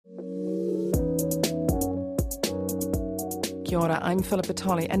Kia ora, I'm Philippa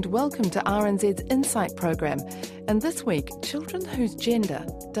Tolley and welcome to RNZ's Insight programme. And this week, children whose gender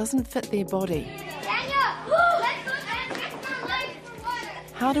doesn't fit their body.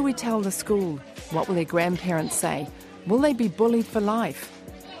 How do we tell the school? What will their grandparents say? Will they be bullied for life?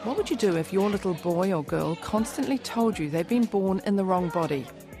 What would you do if your little boy or girl constantly told you they've been born in the wrong body?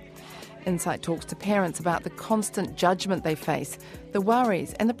 Insight talks to parents about the constant judgment they face, the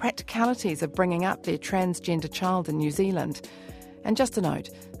worries and the practicalities of bringing up their transgender child in New Zealand. And just a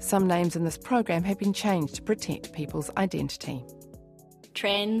note, some names in this program have been changed to protect people's identity.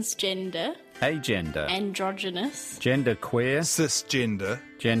 Transgender, agender, androgynous, genderqueer, cisgender,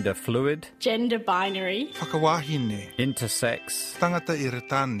 gender fluid, gender binary, whakawahine, intersex, tangata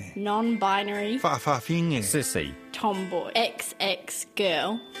iritane, non-binary, whaawhawhinge, sissy. tomboy, XX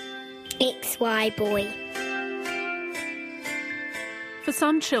girl, XY boy. For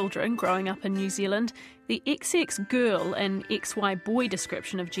some children growing up in New Zealand, the XX girl and XY boy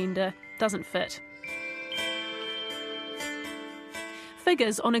description of gender doesn't fit.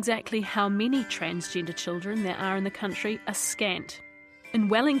 Figures on exactly how many transgender children there are in the country are scant. In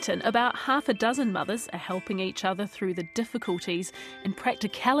Wellington, about half a dozen mothers are helping each other through the difficulties and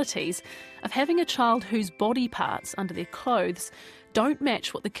practicalities of having a child whose body parts under their clothes don't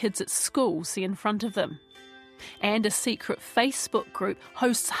match what the kids at school see in front of them. And a secret Facebook group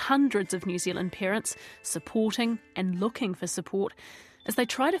hosts hundreds of New Zealand parents supporting and looking for support as they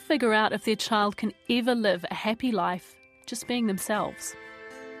try to figure out if their child can ever live a happy life just being themselves.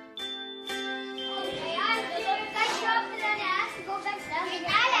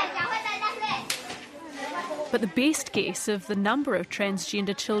 But the best guess of the number of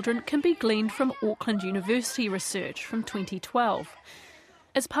transgender children can be gleaned from Auckland University research from 2012.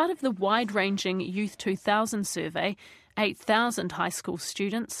 As part of the wide-ranging Youth 2000 survey, 8,000 high school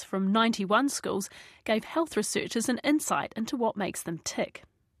students from 91 schools gave health researchers an insight into what makes them tick.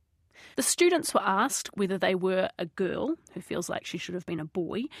 The students were asked whether they were a girl who feels like she should have been a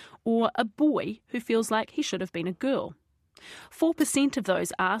boy, or a boy who feels like he should have been a girl. 4% of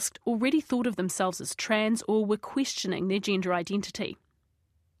those asked already thought of themselves as trans or were questioning their gender identity.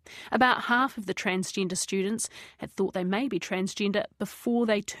 About half of the transgender students had thought they may be transgender before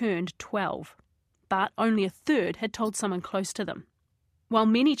they turned 12, but only a third had told someone close to them. While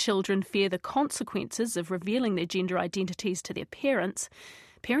many children fear the consequences of revealing their gender identities to their parents,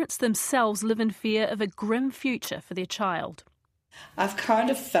 parents themselves live in fear of a grim future for their child. I've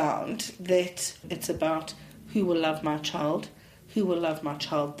kind of found that it's about who will love my child, who will love my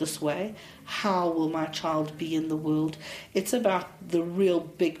child this way, how will my child be in the world. It's about the real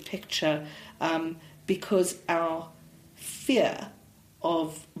big picture, because our fear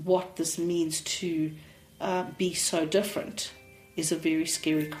of what this means to be so different is a very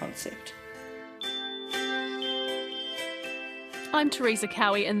scary concept. I'm Teresa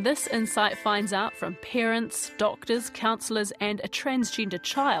Cowie, and this Insight finds out from parents, doctors, counsellors and a transgender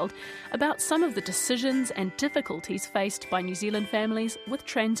child about some of the decisions and difficulties faced by New Zealand families with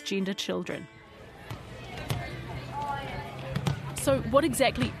transgender children. So what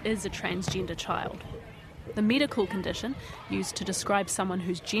exactly is a transgender child? The medical condition, used to describe someone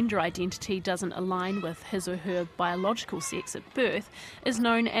whose gender identity doesn't align with his or her biological sex at birth, is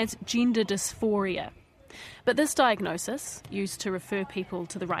known as gender dysphoria. But this diagnosis, used to refer people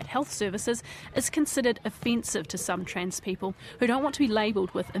to the right health services, is considered offensive to some trans people who don't want to be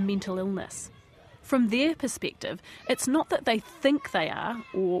labelled with a mental illness. From their perspective, it's not that they think they are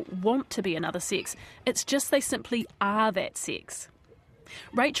or want to be another sex, it's just they simply are that sex.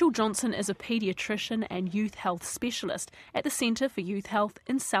 Rachel Johnson is a paediatrician and youth health specialist at the Centre for Youth Health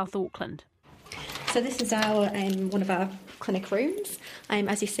in South Auckland. So this is our one of our clinic rooms.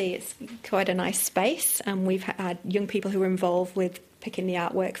 As you see, it's quite a nice space. We've had young people who are involved with picking the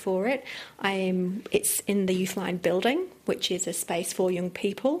artwork for it. It's in the Youthline building, which is a space for young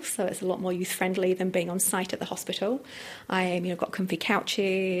people, so it's a lot more youth-friendly than being on site at the hospital. Got comfy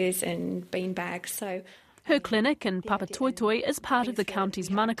couches and bean bags. So her clinic in Papatoetoe is part of the county's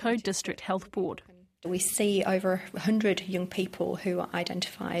Manukau District Health Board. We see over 100 young people who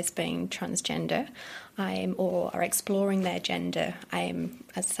identify as being transgender or are exploring their gender, as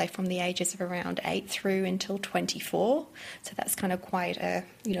I say, from the ages of around 8 through until 24. So that's kind of quite a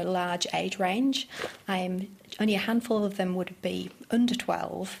large age range. Only a handful of them would be under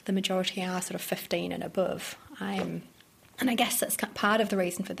 12. The majority are sort of 15 and above. And I guess that's part of the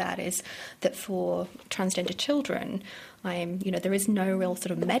reason for that is that for transgender children, there is no real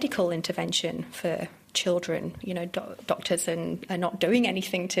sort of medical intervention for children. Doctors are not doing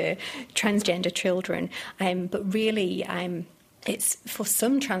anything to transgender children. But really, It's for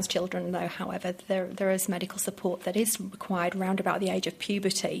some trans children, though, however, there is medical support that is required round about the age of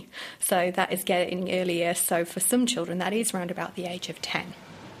puberty. So that is getting earlier. So for some children, that is round about the age of 10.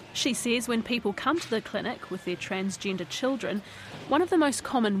 She says when people come to the clinic with their transgender children, one of the most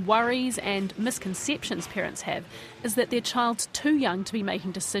common worries and misconceptions parents have is that their child's too young to be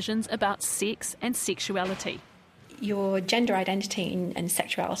making decisions about sex and sexuality. Your gender identity and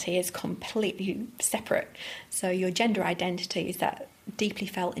sexuality is completely separate. So your gender identity is that deeply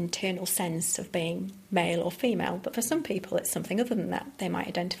felt internal sense of being male or female, but for some people it's something other than that. They might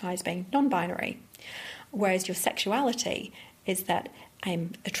identify as being non-binary. Whereas your sexuality is that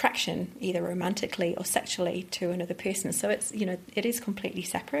attraction, either romantically or sexually, to another person. So it's, it is completely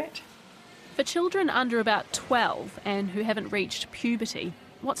separate. For children under about 12 and who haven't reached puberty,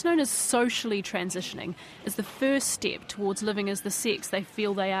 what's known as socially transitioning is the first step towards living as the sex they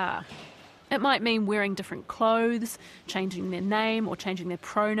feel they are. It might mean wearing different clothes, changing their name or changing their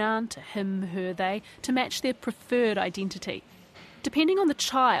pronoun to him, her, they to match their preferred identity. Depending on the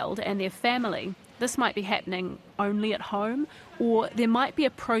child and their family, this might be happening only at home, or there might be a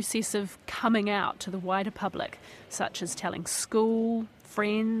process of coming out to the wider public, such as telling school,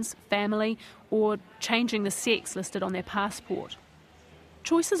 friends, family, or changing the sex listed on their passport.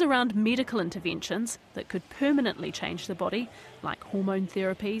 Choices around medical interventions that could permanently change the body, like hormone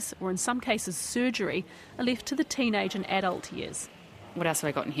therapies or in some cases surgery, are left to the teenage and adult years. What else have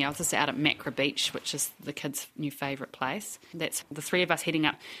I got in here? I was just out at Macra Beach, which is the kids' new favourite place. That's the three of us heading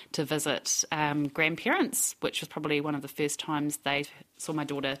up to visit grandparents, which was probably one of the first times they saw my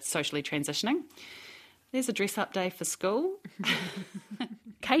daughter socially transitioning. There's a dress-up day for school.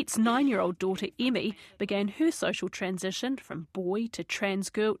 Kate's 9-year-old daughter Emmy began her social transition from boy to trans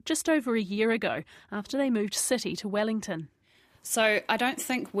girl just over a year ago after they moved city to Wellington. So I don't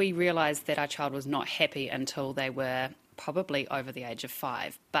think we realised that our child was not happy until they were probably over the age of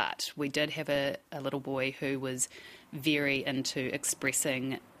 5, but we did have a little boy who was very into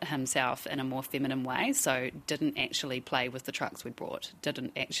expressing himself in a more feminine way, so didn't actually play with the trucks we'd brought,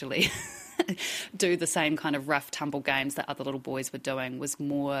 didn't actually do the same kind of rough tumble games that other little boys were doing, was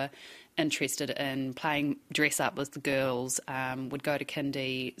more interested in playing dress up with the girls, would go to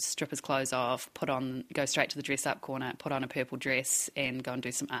kindy, strip his clothes off, go straight to the dress up corner, put on a purple dress and go and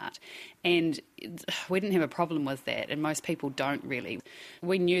do some art. And we didn't have a problem with that, and most people don't really.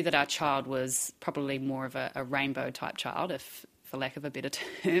 We knew that our child was probably more of a rainbow type child, for lack of a better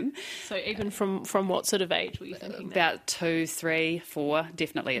term. So even from what sort of age were you thinking? About 2, 3, 4,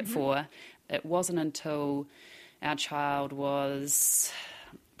 definitely at 4. It wasn't until our child was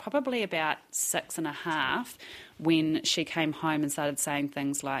probably about 6.5 when she came home and started saying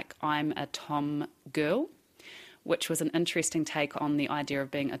things like, "I'm a tom girl," which was an interesting take on the idea of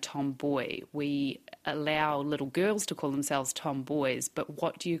being a tomboy. We allow little girls to call themselves tomboys, but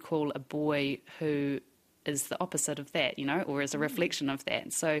what do you call a boy who is the opposite of that, or is a reflection of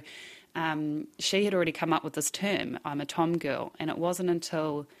that? So she had already come up with this term, "I'm a tom girl," and it wasn't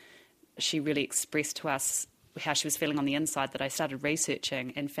until she really expressed to us how she was feeling on the inside that I started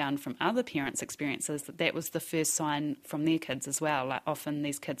researching and found from other parents' experiences that was the first sign from their kids as well. Like often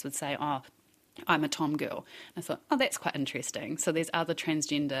these kids would say, "Oh, I'm a tom girl." And I thought, oh, that's quite interesting. So there's other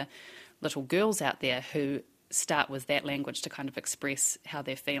transgender little girls out there who start with that language to kind of express how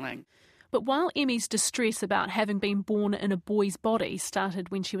they're feeling. But while Emmy's distress about having been born in a boy's body started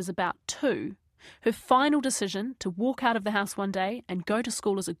when she was about 2, her final decision to walk out of the house one day and go to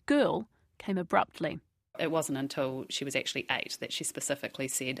school as a girl came abruptly. It wasn't until she was actually 8 that she specifically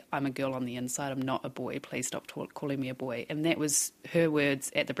said, "I'm a girl on the inside, I'm not a boy, please stop calling me a boy." And that was her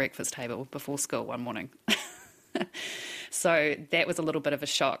words at the breakfast table before school one morning. So that was a little bit of a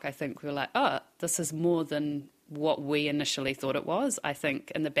shock. I think we were like, oh, this is more than what we initially thought it was. I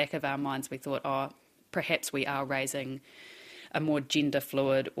think in the back of our minds we thought, oh, perhaps we are raising a more gender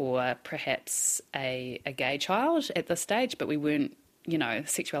fluid or perhaps a gay child at this stage, but we weren't,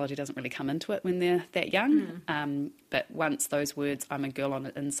 sexuality doesn't really come into it when they're that young. But once those words, "I'm a girl on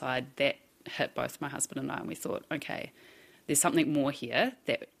the inside," that hit both my husband and I, and we thought, okay, there's something more here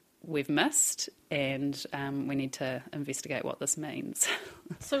that we've missed, and we need to investigate what this means.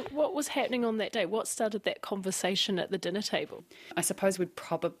 So what was happening on that day? What started that conversation at the dinner table? I suppose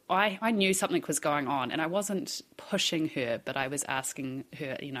I knew something was going on, and I wasn't pushing her, but I was asking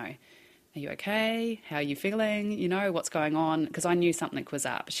her, "Are you okay? How are you feeling? What's going on?" Because I knew something was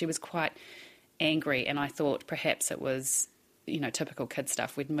up. She was quite angry, and I thought perhaps it was, typical kid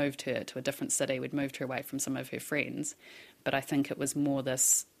stuff. We'd moved her to a different city. We'd moved her away from some of her friends. But I think it was more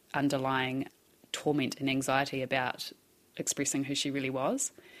this underlying torment and anxiety about expressing who she really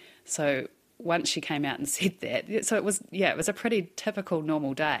was. So once she came out and said that, so it was a pretty typical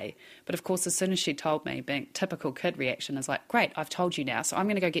normal day. But of course, as soon as she told me, being typical kid reaction is like, great, I've told you now, so I'm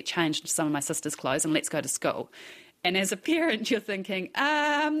going to go get changed into some of my sister's clothes and let's go to school. And as a parent, you're thinking,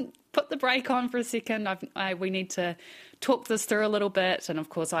 put the brake on for a second. We need to talk this through a little bit. And of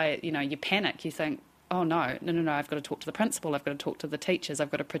course, you panic. You think, oh, no, I've got to talk to the principal. I've got to talk to the teachers.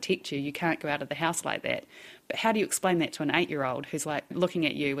 I've got to protect you. You can't go out of the house like that. But how do you explain that to an 8-year-old who's like looking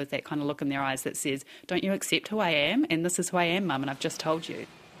at you with that kind of look in their eyes that says, don't you accept who I am? And this is who I am, Mum, and I've just told you.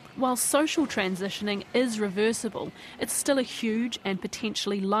 While social transitioning is reversible, it's still a huge and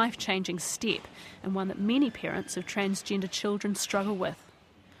potentially life-changing step, and one that many parents of transgender children struggle with.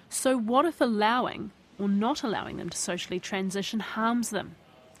 So what if allowing or not allowing them to socially transition harms them?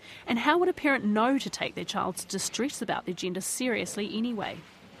 And how would a parent know to take their child's distress about their gender seriously anyway?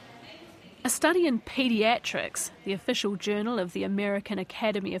 A study in Paediatrics, the official journal of the American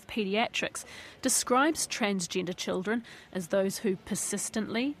Academy of Pediatrics, describes transgender children as those who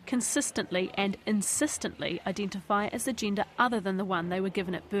persistently, consistently and insistently identify as a gender other than the one they were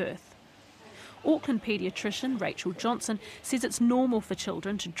given at birth. Auckland paediatrician Rachel Johnson says it's normal for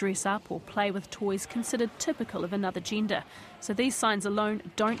children to dress up or play with toys considered typical of another gender, so these signs alone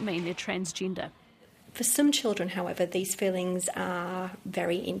don't mean they're transgender. For some children, however, these feelings are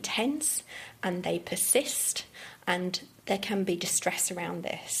very intense and they persist, and there can be distress around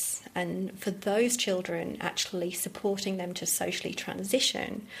this. And for those children, actually supporting them to socially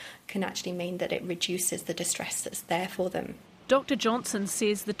transition can actually mean that it reduces the distress that's there for them. Dr. Johnson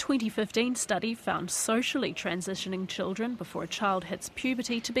says the 2015 study found socially transitioning children before a child hits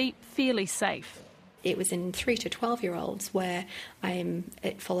puberty to be fairly safe. It was in 3 to 12-year-olds where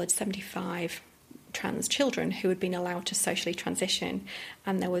it followed 75 trans children who had been allowed to socially transition,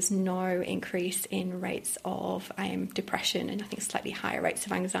 and there was no increase in rates of depression and I think slightly higher rates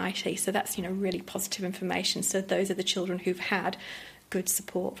of anxiety. So that's really positive information. So those are the children who've had good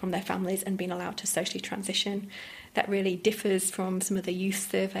support from their families and been allowed to socially transition. That really differs from some of the youth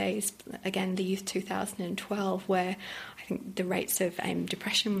surveys, again the Youth 2012, where I think the rates of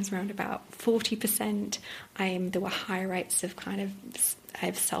depression was around about 40%. There were higher rates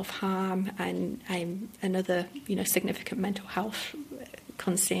of self-harm and other significant mental health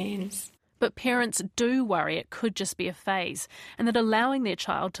concerns. But parents do worry it could just be a phase, and that allowing their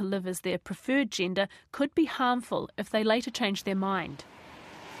child to live as their preferred gender could be harmful if they later change their mind.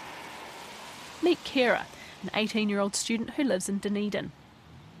 Meet Kira, an 18-year-old student who lives in Dunedin.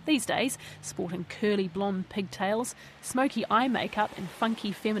 These days, sporting curly blonde pigtails, smoky eye makeup and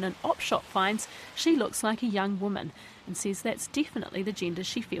funky feminine op-shop finds, she looks like a young woman and says that's definitely the gender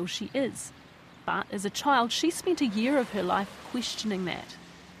she feels she is. But as a child, she spent a year of her life questioning that.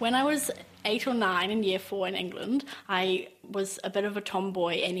 When I was 8 or 9 in year 4 in England, I was a bit of a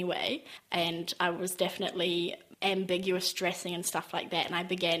tomboy anyway, and I was definitely ambiguous dressing and stuff like that, and I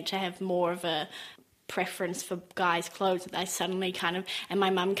began to have more of a preference for guys' clothes. I suddenly and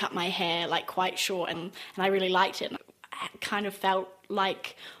my mum cut my hair quite short, and I really liked it. I kind of felt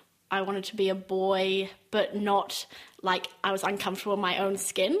like I wanted to be a boy, but not like I was uncomfortable in my own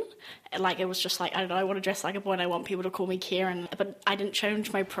skin. It was just I don't know, I want to dress like a boy and I want people to call me Kieran, but I didn't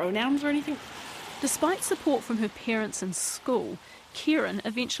change my pronouns or anything. Despite support from her parents and school, Kieran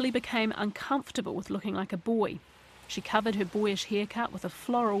eventually became uncomfortable with looking like a boy. She covered her boyish haircut with a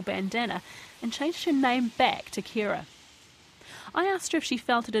floral bandana and changed her name back to Kira. I asked her if she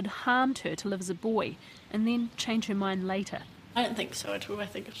felt it had harmed her to live as a boy, and then change her mind later. I don't think so at all. I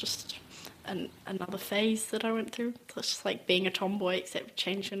think it's just another phase that I went through. It's just like being a tomboy, except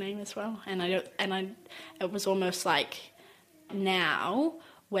change your name as well. It was almost like now,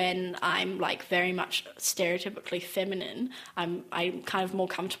 when I'm very much stereotypically feminine, I'm kind of more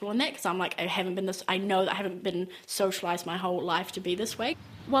comfortable in that because I'm I know that I haven't been socialised my whole life to be this way.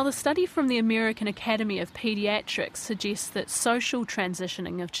 While the study from the American Academy of Pediatrics suggests that social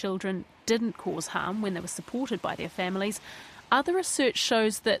transitioning of children didn't cause harm when they were supported by their families, other research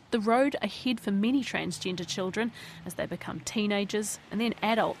shows that the road ahead for many transgender children as they become teenagers and then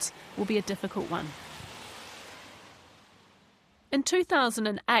adults will be a difficult one. In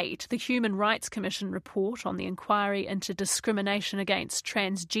 2008, the Human Rights Commission report on the inquiry into discrimination against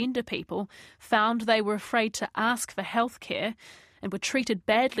transgender people found they were afraid to ask for health care and were treated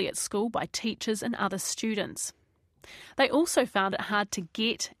badly at school by teachers and other students. They also found it hard to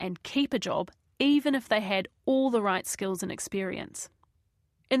get and keep a job even if they had all the right skills and experience.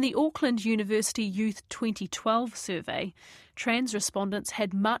 In the Auckland University Youth 2012 survey, trans respondents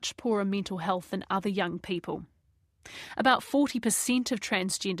had much poorer mental health than other young people. About 40% of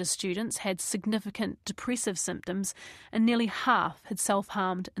transgender students had significant depressive symptoms, and nearly half had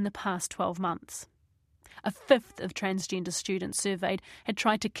self-harmed in the past 12 months. A fifth of transgender students surveyed had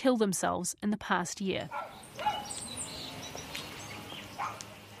tried to kill themselves in the past year.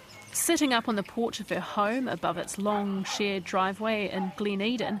 Sitting up on the porch of her home above its long shared driveway in Glen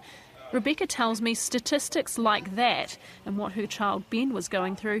Eden, Rebecca tells me statistics like that and what her child Ben was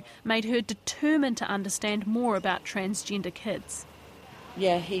going through made her determined to understand more about transgender kids.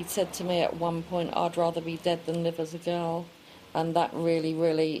 Yeah, he said to me at one point, I'd rather be dead than live as a girl. And that really,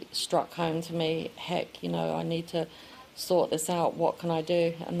 really struck home to me. Heck, I need to sort this out. What can I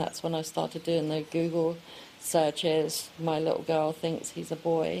do? And that's when I started doing the Google searches. My little girl thinks he's a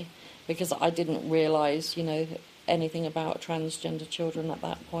boy, because I didn't realise, anything about transgender children at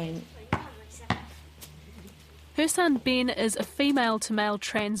that point. Her son Ben is a female-to-male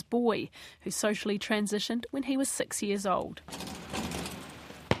trans boy who socially transitioned when he was 6 years old.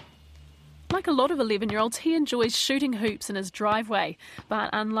 Like a lot of 11-year-olds, he enjoys shooting hoops in his driveway, but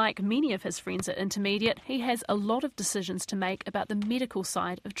unlike many of his friends at intermediate, he has a lot of decisions to make about the medical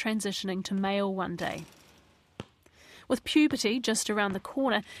side of transitioning to male one day. With puberty just around the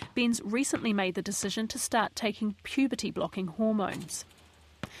corner, Ben's recently made the decision to start taking puberty-blocking hormones.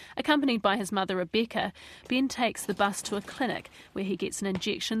 Accompanied by his mother Rebecca, Ben takes the bus to a clinic where he gets an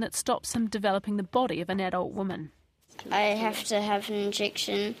injection that stops him developing the body of an adult woman. I have to have an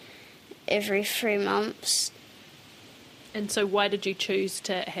injection every 3 months. And so why did you choose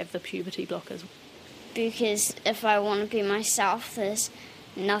to have the puberty blockers? Because if I want to be myself, there's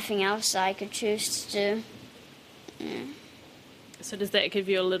nothing else I could choose to do. Yeah. So does that give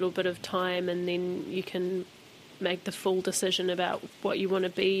you a little bit of time and then you can make the full decision about what you want to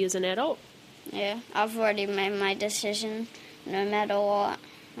be as an adult? Yeah, I've already made my decision. No matter what,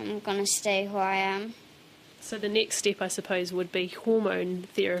 I'm going to stay who I am. So the next step, I suppose, would be hormone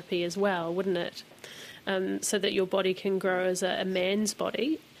therapy as well, wouldn't it? So that your body can grow as a man's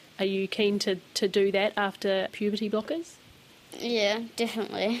body. Are you keen to do that after puberty blockers? Yeah,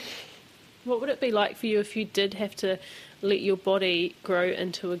 definitely. What would it be like for you if you did have to let your body grow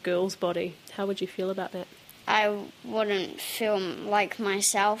into a girl's body? How would you feel about that? I wouldn't feel like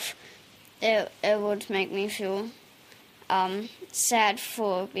myself. It would make me feel sad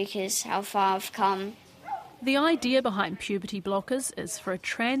because how far I've come. The idea behind puberty blockers is for a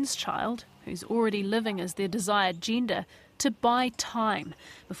trans child who's already living as their desired gender to buy time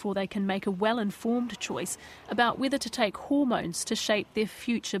before they can make a well-informed choice about whether to take hormones to shape their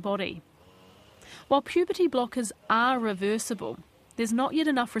future body. While puberty blockers are reversible, there's not yet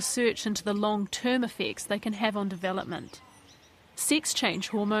enough research into the long-term effects they can have on development. Sex change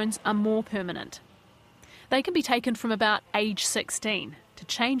hormones are more permanent. They can be taken from about age 16 to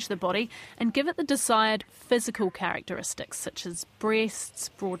change the body and give it the desired physical characteristics such as breasts,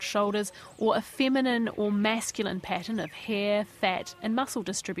 broad shoulders, or a feminine or masculine pattern of hair, fat and muscle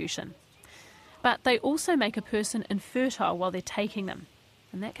distribution. But they also make a person infertile while they're taking them,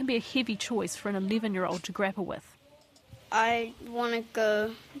 and that can be a heavy choice for an 11-year-old to grapple with. I want to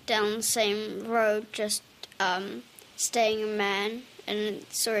go down the same road, just staying a man, and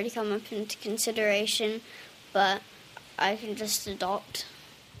it's already come up into consideration, but I can just adopt.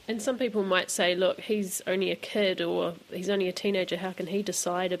 And some people might say, look, he's only a kid or he's only a teenager, how can he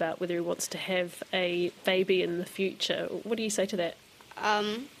decide about whether he wants to have a baby in the future? What do you say to that?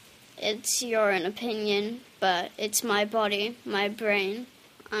 It's your own opinion, but it's my body, my brain.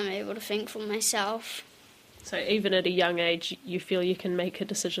 I'm able to think for myself. So even at a young age, you feel you can make a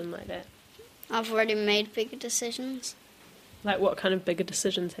decision like that? I've already made bigger decisions. Like what kind of bigger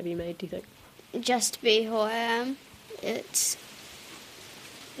decisions have you made, do you think? Just to be who I am. It's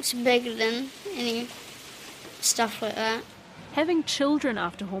bigger than any stuff like that. Having children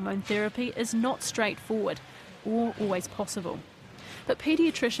after hormone therapy is not straightforward or always possible. But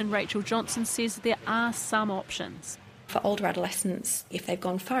paediatrician Rachel Johnson says there are some options. For older adolescents, if they've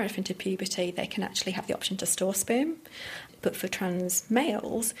gone far enough into puberty, they can actually have the option to store sperm. But for trans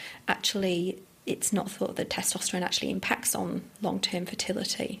males, actually, it's not thought that testosterone actually impacts on long-term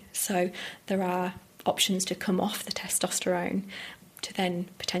fertility. So there are options to come off the testosterone to then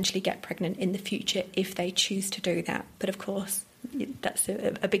potentially get pregnant in the future if they choose to do that. But of course, that's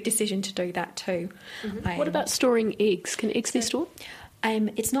a big decision to do that too. Mm-hmm. What about storing eggs? Can eggs be stored?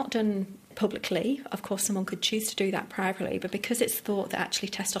 It's not done publicly. Of course, someone could choose to do that privately, but because it's thought that actually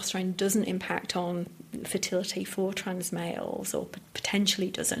testosterone doesn't impact on fertility for trans males, or potentially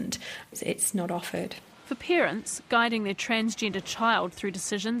doesn't, it's not offered. For parents, guiding their transgender child through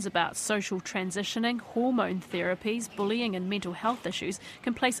decisions about social transitioning, hormone therapies, bullying and mental health issues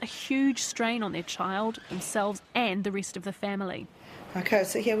can place a huge strain on their child, themselves and the rest of the family. Okay,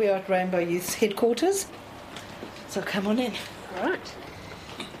 so here we are at Rainbow Youth's headquarters. So come on in. Right.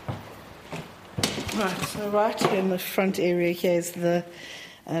 Right, so right here in the front area here is the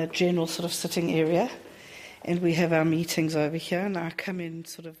general sort of sitting area. And we have our meetings over here, and I come in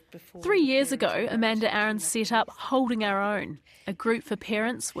sort of before... 3 years ago, Amanda Aarons set up Holding Our Own, a group for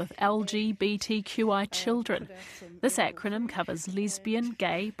parents with LGBTQI children. This acronym covers lesbian,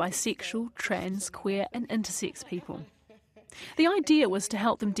 gay, bisexual, trans, queer and intersex people. The idea was to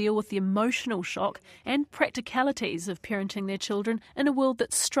help them deal with the emotional shock and practicalities of parenting their children in a world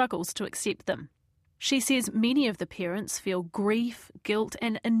that struggles to accept them. She says many of the parents feel grief, guilt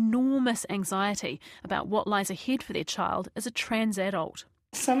and enormous anxiety about what lies ahead for their child as a trans adult.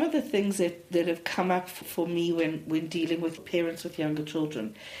 Some of the things that have come up for me when dealing with parents with younger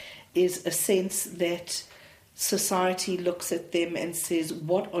children is a sense that society looks at them and says,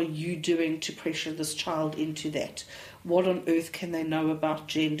 what are you doing to pressure this child into that? What on earth can they know about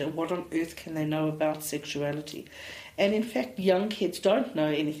gender? What on earth can they know about sexuality? And in fact, young kids don't know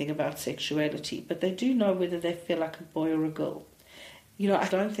anything about sexuality, but they do know whether they feel like a boy or a girl. You know, I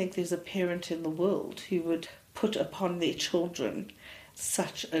don't think there's a parent in the world who would put upon their children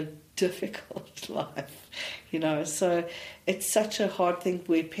such a difficult life, you know. So it's such a hard thing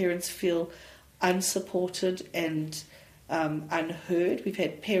where parents feel unsupported and unheard. We've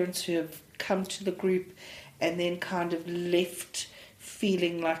had parents who have come to the group and then kind of left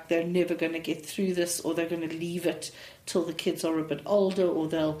feeling like they're never going to get through this, or they're going to leave it till the kids are a bit older, or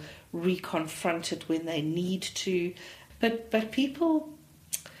they'll reconfront it when they need to. But people,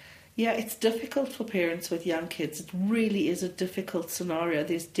 yeah, it's difficult for parents with young kids. It really is a difficult scenario.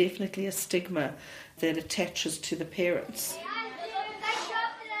 There's definitely a stigma that attaches to the parents.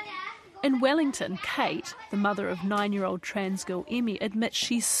 In Wellington, Kate, the mother of 9-year-old trans girl Emmy, admits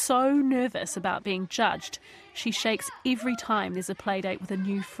she's so nervous about being judged. She shakes every time there's a playdate with a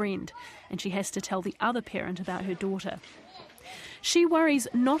new friend, and she has to tell the other parent about her daughter. She worries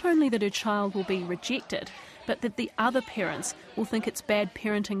not only that her child will be rejected, but that the other parents will think it's bad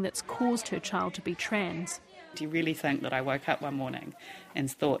parenting that's caused her child to be trans. Do you really think that I woke up one morning and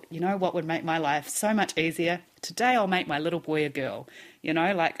thought, you know what would make my life so much easier? Today I'll make my little boy a girl. You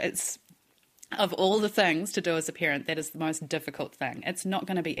know, like it's... Of all the things to do as a parent, that is the most difficult thing. It's not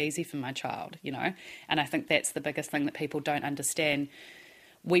going to be easy for my child, you know, and I think that's the biggest thing that people don't understand.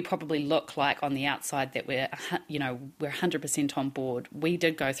 We probably look like on the outside that we're 100% on board. We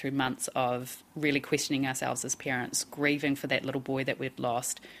did go through months of really questioning ourselves as parents, grieving for that little boy that we'd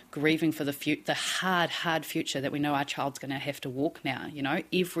lost, grieving for the hard future that we know our child's going to have to walk now, you know.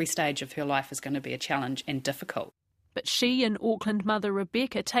 Every stage of her life is going to be a challenge and difficult. But she and Auckland mother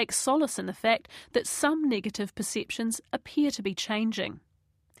Rebecca take solace in the fact that some negative perceptions appear to be changing.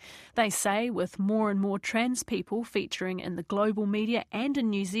 They say with more and more trans people featuring in the global media and in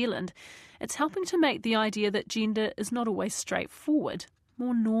New Zealand, it's helping to make the idea that gender is not always straightforward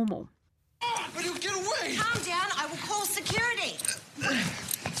more normal. But he'll get away! Calm down, I will call security.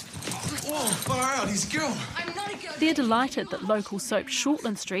 Oh, far out, he's a girl. I'm not a girl. They're delighted that local soap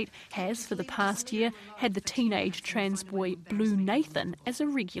Shortland Street has, for the past year, had the teenage trans boy Blue Nathan as a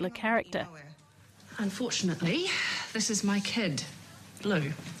regular character. Unfortunately, this is my kid,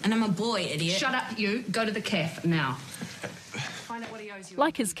 Blue. And I'm a boy, idiot. Shut up, you. Go to the cafe now. Find out what he owes you.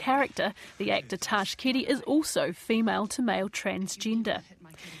 Like his character, the actor Tash Keddy is also female-to-male transgender.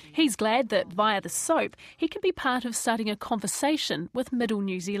 He's glad that via the soap, he can be part of starting a conversation with Middle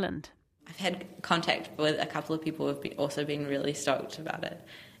New Zealand. I've had contact with a couple of people who have also been really stoked about it.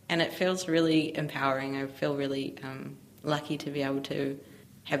 And it feels really empowering. I feel really lucky to be able to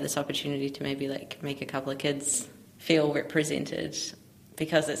have this opportunity to maybe make a couple of kids feel represented,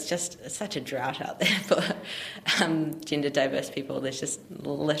 because it's such a drought out there for gender diverse people. There's just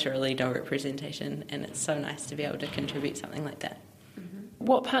literally no representation, and it's so nice to be able to contribute something like that.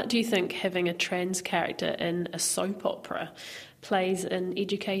 What part do you think having a trans character in a soap opera plays in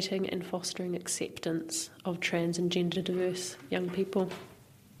educating and fostering acceptance of trans and gender diverse young people?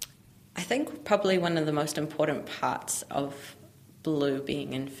 I think probably one of the most important parts of Blue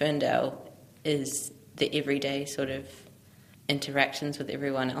being in Ferndale is the everyday sort of interactions with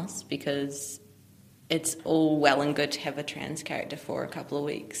everyone else, because it's all well and good to have a trans character for a couple of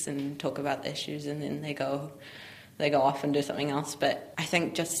weeks and talk about the issues, and then they go off and do something else. But I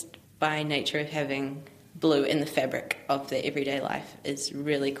think just by nature of having Blue in the fabric of their everyday life is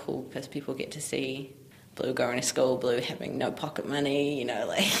really cool, because people get to see Blue going to school, Blue having no pocket money,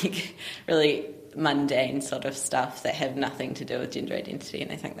 really mundane sort of stuff that have nothing to do with gender identity,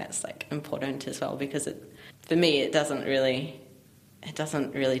 and I think that's like important as well, because for me it doesn't really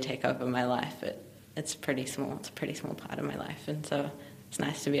take over my life. It's pretty small. It's a pretty small part of my life, and so it's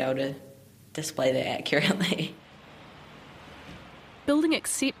nice to be able to display that accurately. Building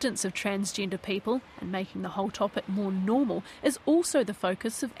acceptance of transgender people and making the whole topic more normal is also the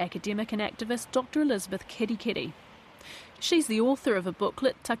focus of academic and activist Dr. Elizabeth Kirikiri. She's the author of a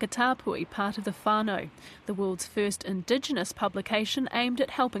booklet, Takatapui, part of the Whānau, the world's first Indigenous publication aimed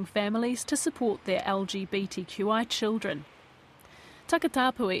at helping families to support their LGBTQI children.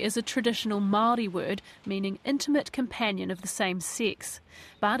 Takatapui is a traditional Māori word meaning intimate companion of the same sex,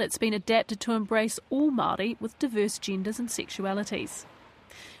 but it's been adapted to embrace all Māori with diverse genders and sexualities.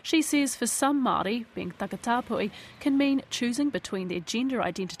 She says for some Māori, being Takatapui can mean choosing between their gender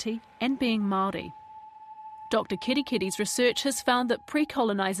identity and being Māori. Dr. Kirikiri's research has found that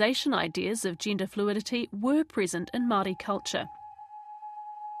pre-colonisation ideas of gender fluidity were present in Māori culture.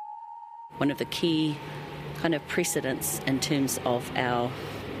 One of the key kind of precedents in terms of our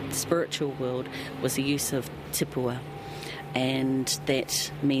spiritual world was the use of tipua, and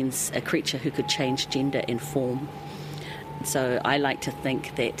that means a creature who could change gender and form. So I like to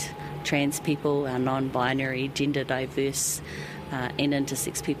think that trans people are non-binary, gender diverse, and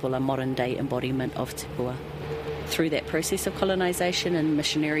intersex people are modern-day embodiment of tipua. Through that process of colonisation and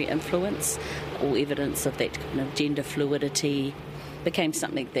missionary influence, all evidence of that kind of gender fluidity became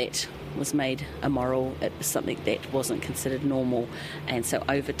something that was made immoral. It was something that wasn't considered normal. And so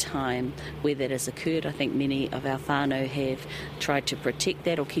over time, where that has occurred, I think many of our whānau have tried to protect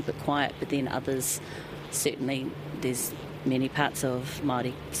that or keep it quiet, but then others, certainly there's many parts of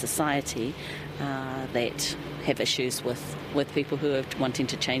Māori society that have issues with people who are wanting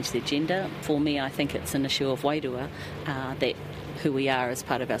to change their gender. For me, I think it's an issue of wairua, that who we are as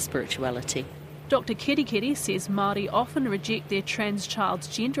part of our spirituality. Dr. Kirikiri says Māori often reject their trans child's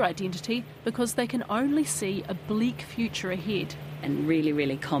gender identity because they can only see a bleak future ahead. And really,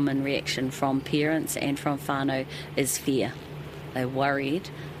 really common reaction from parents and from whānau is fear. They're worried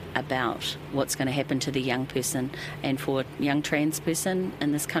about what's going to happen to the young person, and for a young trans person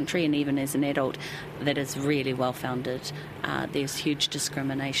in this country and even as an adult, that is really well founded. There's huge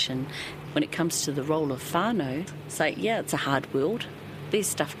discrimination. When it comes to the role of whānau, it's like, yeah, it's a hard world. There's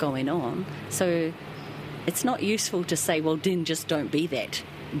stuff going on. So it's not useful to say, well, then just don't be that.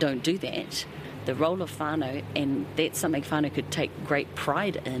 Don't do that. The role of whānau, and that's something whānau could take great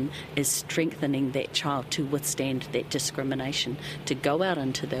pride in, is strengthening that child to withstand that discrimination, to go out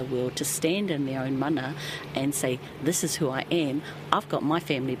into their world, to stand in their own mana and say, this is who I am. I've got my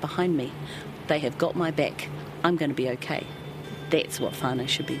family behind me. They have got my back. I'm going to be okay. That's what whānau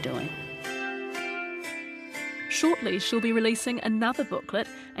should be doing. Shortly, she'll be releasing another booklet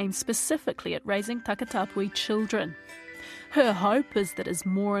aimed specifically at raising Takatapui children. Her hope is that as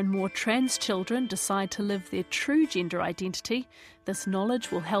more and more trans children decide to live their true gender identity, this knowledge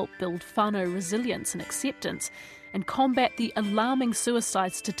will help build whānau resilience and acceptance and combat the alarming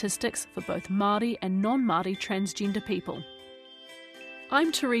suicide statistics for both Māori and non-Māori transgender people.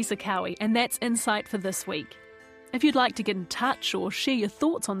 I'm Teresa Cowie, and that's Insight for this week. If you'd like to get in touch or share your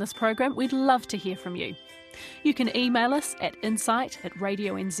thoughts on this program, we'd love to hear from you. You can email us at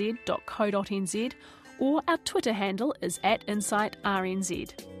insight@radionz.co.nz, or our Twitter handle is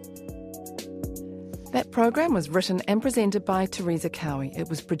 @InsightRNZ. That program was written and presented by Teresa Cowie. It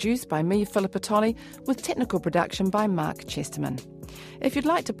was produced by me, Philippa Tolley, with technical production by Mark Chesterman. If you'd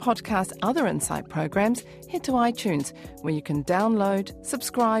like to podcast other Insight programs, head to iTunes, where you can download,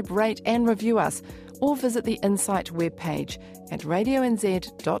 subscribe, rate and review us, or visit the Insight webpage at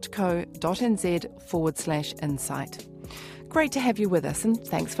radionz.co.nz/insight. Great to have you with us, and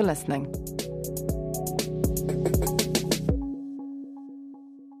thanks for listening.